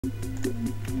Oh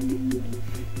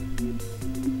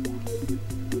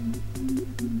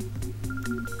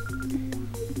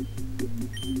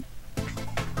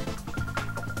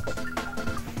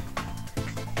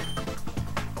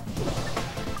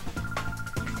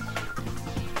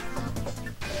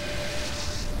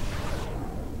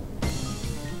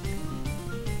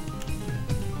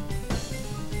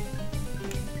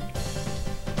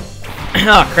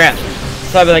crap.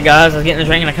 Sorry about that, guys. I was getting this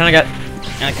ring and I kind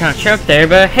of choked there.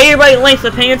 But hey everybody, Lance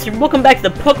the Pants, and welcome back to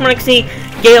the Pokemon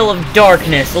XD Gale of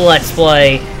Darkness Let's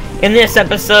Play. In this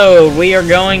episode, we are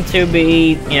going to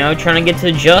be, trying to get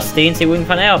to Justy and see what we can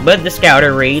find out. But the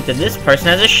scouter reads that this person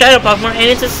has a Shadow Pokemon and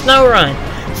it's a Snorunt.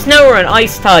 Snorunt,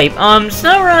 Ice type.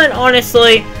 Snorunt,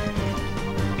 honestly,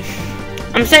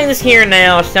 I'm saying this here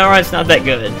now, Snorunt's not that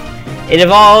good. It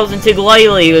evolves into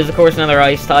Gale, who is of course another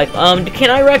Ice type.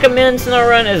 Can I recommend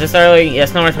Snorunt as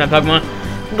Snorunt's my Pokemon.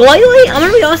 Gale, I'm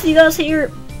gonna be honest with you guys here,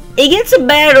 it gets a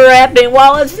bad rap, and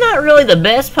while it's not really the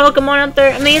best Pokemon out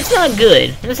there, I mean, it's not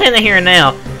good. I'm saying that here and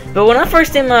now. But when I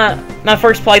first did my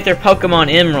first playthrough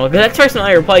Pokemon Emerald, because that's the first time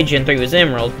I ever played Gen 3 was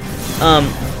Emerald,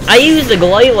 I used the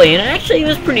Gale, and actually it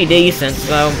was pretty decent,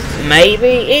 so maybe,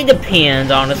 it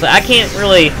depends, honestly. I can't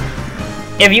really...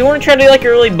 If you want to try to do like a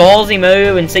really ballsy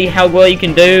move and see how well you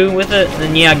can do with it,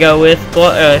 then yeah, go with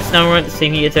Snorunt to see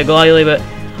if you get to Gale. But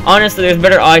honestly, there's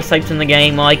better Ice types in the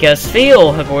game, like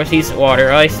Spheal. Of course, he's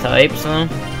Water Ice type, so.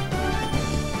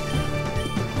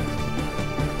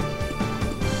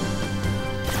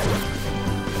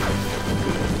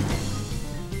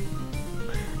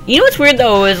 You know what's weird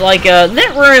though is like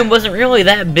that room wasn't really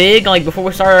that big like before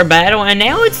we started our battle, and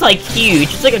now it's like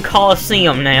huge. It's like a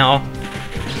Coliseum now.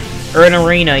 Or an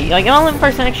arena. Like, the only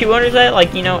person actually wonders that, like,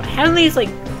 how do these, like,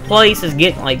 places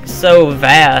get, like, so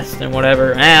vast and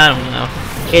whatever? I don't know.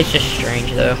 It's just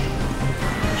strange, though.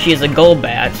 She is a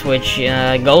Golbat, which,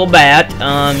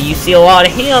 Golbat, you see a lot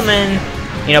of him in,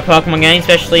 Pokemon games,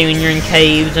 especially when you're in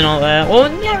caves and all that. Well,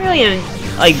 not really in,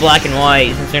 like, Black and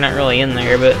White, since they're not really in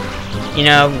there, but,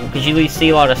 because you see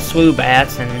a lot of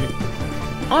Swoobats, and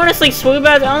honestly,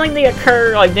 Swoobats, I don't think they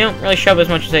occur, like, they don't really show up as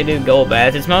much as they do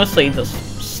Golbats. It's mostly the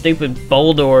stupid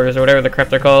Bouldors, or whatever the crap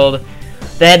they're called.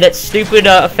 They had that stupid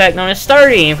effect known as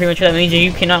Sturdy, and pretty much that means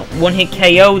you cannot one-hit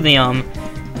KO them,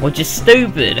 which is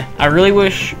stupid. I really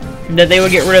wish that they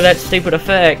would get rid of that stupid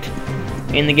effect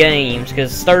in the games,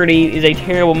 because Sturdy is a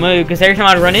terrible move, because every time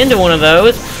I'd run into one of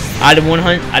those, I'd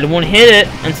one-hit it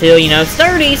until,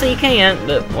 Sturdy, so you can't,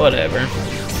 but whatever.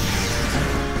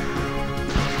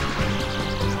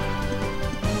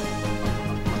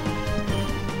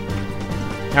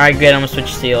 Alright, good, I'm gonna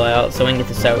switch Steel out so we can get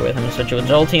this over with. I'm gonna switch it with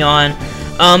Jolteon.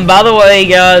 By the way,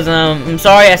 guys, I'm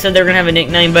sorry I said they were gonna have a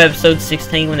nickname by episode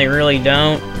 16 when they really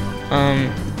don't. I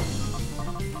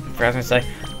was gonna say.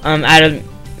 I had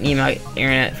my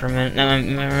internet for a minute.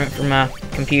 No, from my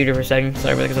computer for a second.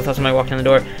 Sorry, because I thought somebody walked in the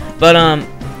door. But,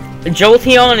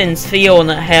 Jolteon and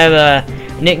Spheal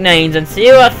have, nicknames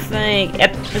until, I think,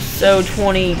 episode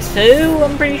 22,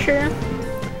 I'm pretty sure.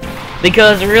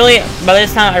 Because really, by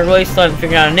this time, I really still haven't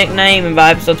figured out a nickname, and by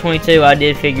episode 22, I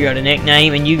did figure out a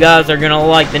nickname, and you guys are gonna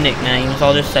like the nickname, so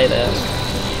I'll just say that.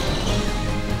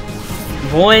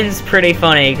 One's pretty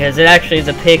funny, because it actually is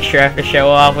a picture I have to show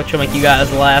off, which will make you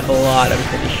guys laugh a lot, I'm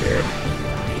pretty sure.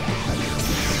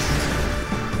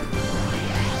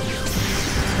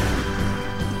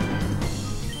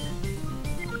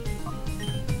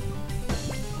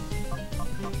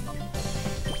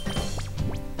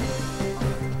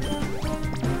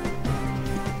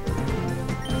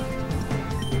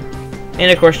 And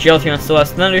of course, Jolteon still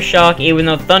has Thunder Shock, even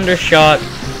though Thunder Shock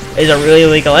is a really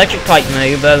weak electric type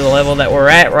move at the level that we're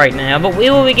at right now. But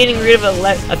we will be getting rid of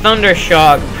a Thunder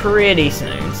Shock pretty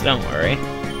soon, so don't worry.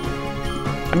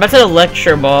 I'm about to say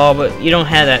Electro Ball, but you don't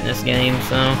have that in this game,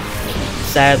 so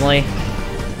sadly.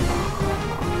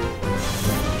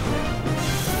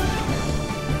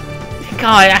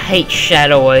 God, I hate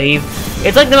Shadow Wave.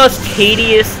 It's like the most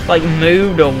tedious like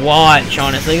move to watch,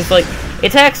 honestly. It's like it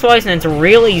attacks twice and it's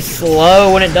really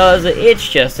slow when it does it. It's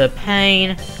just a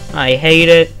pain. I hate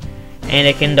it. And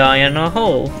it can die in a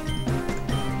hole.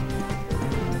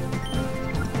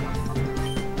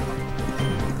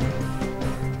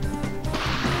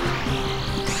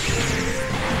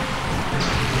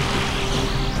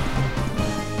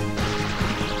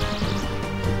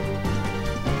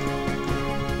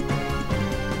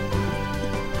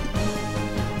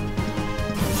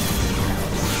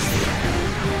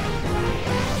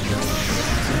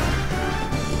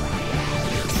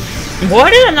 Why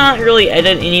did I not really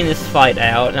edit any of this fight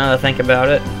out, now that I think about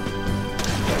it?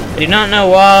 I do not know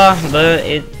why,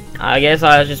 but I guess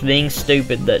I was just being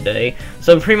stupid that day.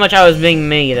 So pretty much I was being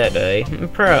me that day.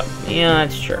 Yeah,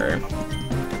 that's true.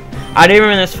 I do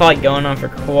remember this fight going on for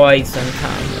quite some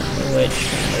time, which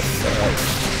kind of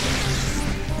sucks.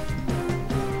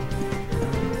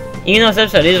 Even though this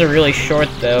episode is really short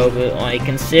though, but like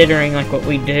considering like what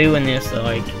we do in this,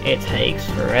 like it takes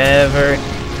forever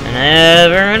and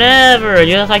ever and ever,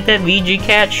 just like that VG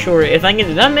Cat short. Did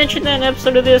I mention that in an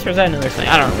episode of this, or is that another thing?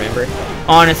 I don't remember.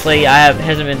 Honestly,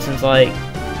 hasn't been since like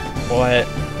what,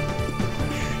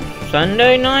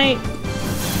 Sunday night?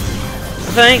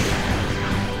 I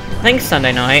think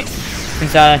Sunday night.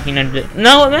 Since I,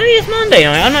 no, maybe it's Monday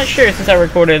night. I'm not sure since I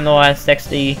recorded in the last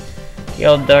XD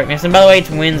Gale Darkness. And by the way, it's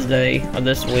Wednesday of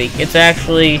this week. It's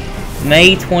actually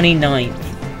May 29th.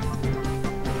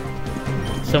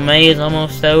 So May is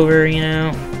almost over,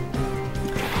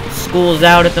 School's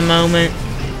out at the moment,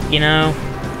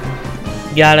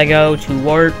 Gotta go to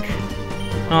work,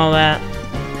 all that.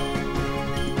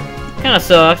 Kinda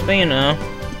sucks, but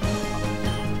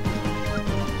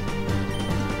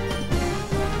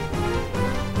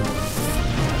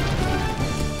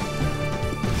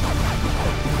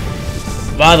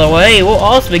By the way, we'll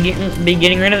also be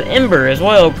getting rid of Ember as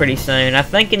well pretty soon. I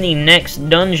think in the next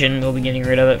dungeon we'll be getting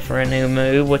rid of it for a new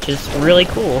move, which is really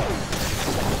cool.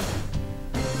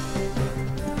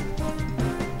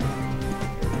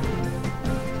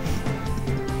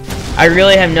 I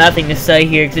really have nothing to say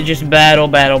here because it's just battle,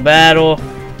 battle, battle.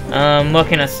 What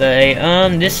can I say?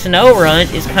 This Snow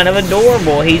Runt is kind of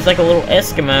adorable. He's like a little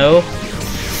Eskimo.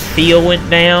 Steel went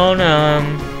down,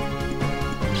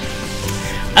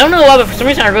 I don't know why, but for some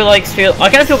reason I really like Steel. I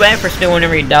kind of feel bad for Steel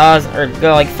whenever he dies or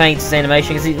like faints his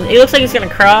animation because he looks like he's gonna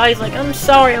cry. He's like, "I'm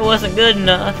sorry, I wasn't good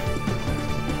enough."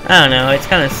 I don't know. It's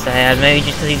kind of sad. Maybe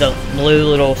just because he's a blue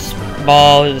little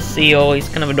ball, he's a seal. He's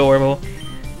kind of adorable.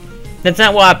 That's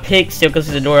not why I picked Steel because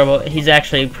he's adorable. He's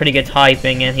actually pretty good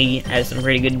typing and he has some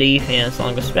pretty good defense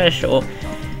along with special.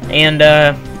 And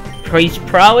he's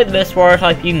probably the best water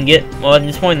type you can get. Well, at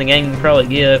this point in the game, you can probably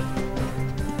get.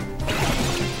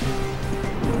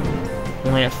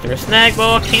 Lance through a snag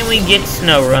ball. Can we get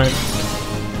Snow Run?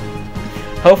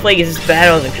 Hopefully, because this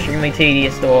battle is extremely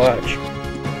tedious to watch.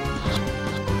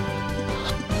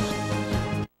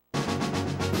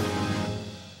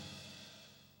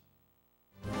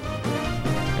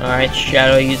 Alright,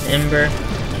 Shadow use Ember.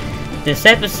 This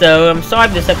episode, I'm sorry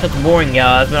if this episode's boring,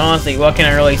 guys, but honestly, what can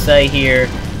I really say here?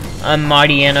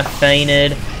 Mighty Anna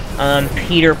fainted.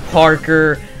 Peter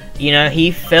Parker,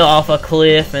 he fell off a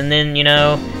cliff and then,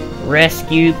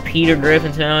 rescued Peter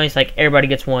Griffin. So he's like, everybody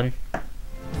gets one.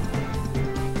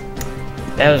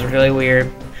 That was really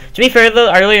weird. To be fair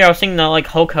though, earlier I was singing the like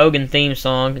Hulk Hogan theme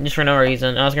song just for no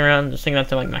reason. I was going around singing that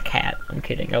to like my cat. I'm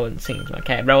kidding, I wasn't singing to my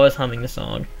cat, but I was humming the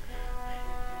song.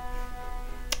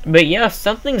 But yeah,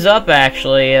 something's up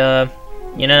actually.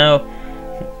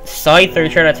 Scyther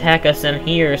tried to attack us in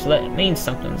here, so that means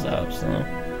something's up. So,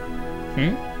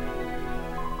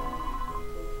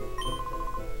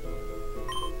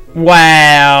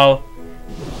 Wow.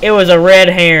 It was a red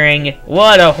herring.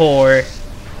 What a whore.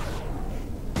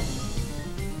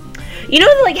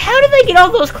 Like, how did they get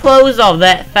all those clothes off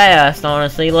that fast,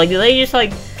 honestly? Like, do they just,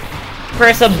 like,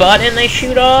 press a button and they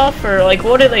shoot off? Or, like,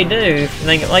 what do they do?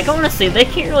 Like, honestly, they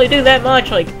can't really do that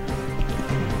much. Like,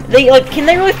 can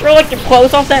they really throw, like, their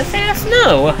clothes off that fast?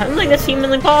 No. I don't think that's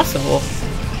humanly possible.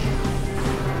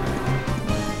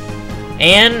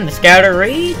 And the Scouter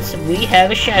reads, we have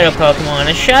a Shadow Pokemon,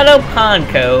 a Shadow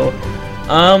Ponko.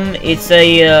 It's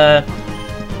a,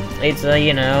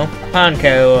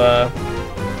 Ponko,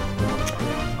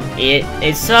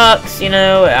 it sucks,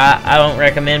 I don't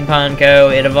recommend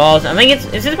Ponko. It evolves, I think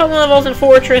is this Pokemon evolves in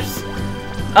Fortress?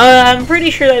 I'm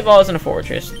pretty sure they evolves in a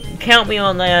Fortress. Count me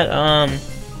on that.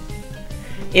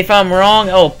 If I'm wrong,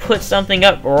 I'll put something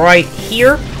up right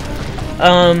here.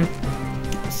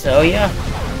 So yeah.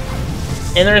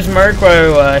 And there's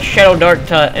Murkrow, Shadow Dark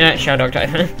type, not Shadow Dark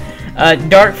type,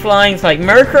 Dark Flying type.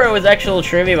 Murkrow is actually a little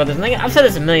trivia about this. I've said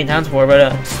this a million times before,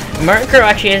 but Murkrow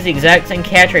actually has the exact same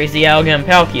catchphrase Dialga and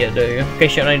Palkia do. In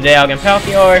case you don't know who Dialga and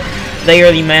Palkia are, they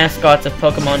are the mascots of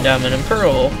Pokemon Diamond and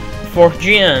Pearl. 4th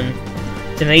Gen.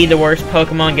 To me, the worst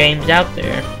Pokemon games out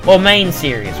there. Well, main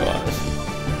series-wise.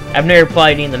 I've never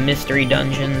played any of the Mystery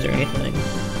Dungeons or anything.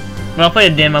 Well, I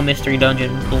played a demo Mystery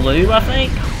Dungeon Blue, I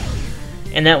think.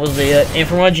 And that was it. And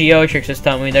from what Geotrix has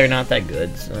told me, they're not that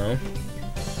good, so.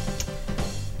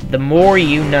 The more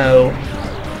you know.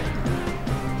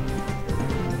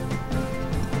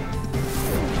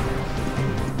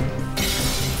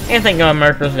 And thank God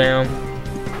Murkrow's down.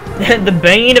 The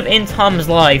bane of Intom's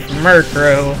life,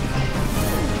 Murkrow.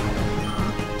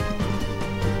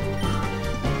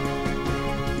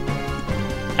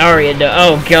 Aria,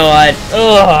 oh god.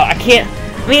 Ugh, I can't.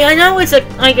 I mean, I know it's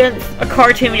like a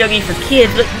cartoon video game for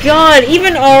kids, but god,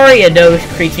 even Aria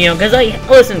creeps me out. Because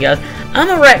listen, guys, I'm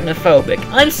arachnophobic.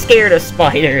 I'm scared of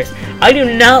spiders. I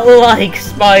do not like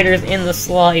spiders in the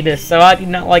slightest, so I do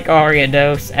not like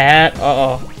Ariados at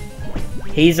all.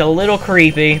 He's a little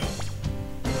creepy.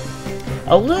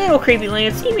 A little creepy,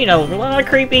 Lance. You mean a lot of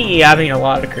creepy? Yeah, I mean a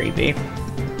lot of creepy.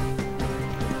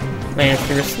 Lance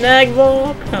through a snag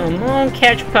ball. Come on,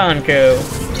 catch Ponko.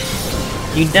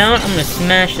 You don't? I'm gonna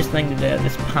smash this thing to death.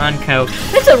 This Ponko.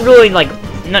 That's a really, like,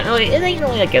 not really, it ain't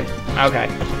really like a, okay.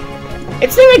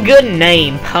 It's not a good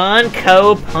name.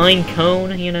 Ponko,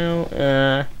 Pinecone, you know,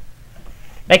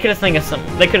 they could have thought of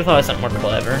something more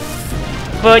clever.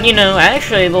 But, you know,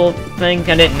 actually, a little thing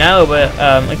I didn't know, but,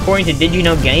 according to Did You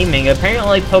Know Gaming,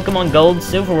 apparently Pokemon Gold and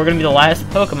Silver were gonna be the last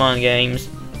Pokemon games.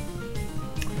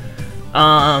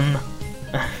 I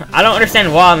don't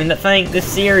understand why. I mean, this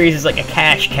series is like a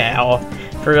cash cow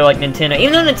for, like, Nintendo.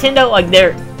 Even though Nintendo, like,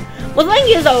 well, the thing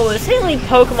is, though, essentially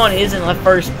Pokemon isn't a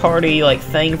first-party, like,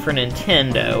 thing for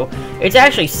Nintendo. It's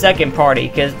actually second-party,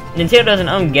 because Nintendo doesn't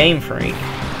own Game Freak.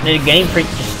 And Game Freak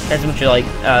just has a bunch of, like,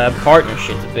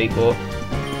 partnerships with people.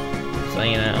 So,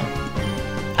 you know.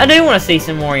 I do want to see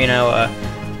some more, you know,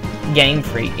 Game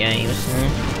Freak games.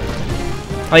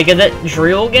 Like, that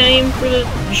drill game for the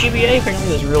GBA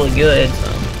apparently was really good,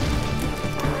 so.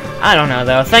 I don't know,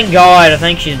 though. Thank God, I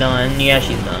think she's done. Yeah,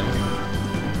 she's done.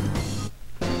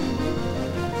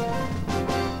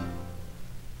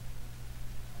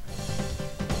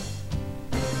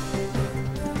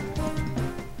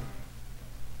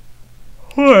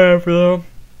 Whatever, though.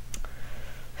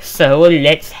 So,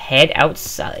 let's head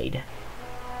outside.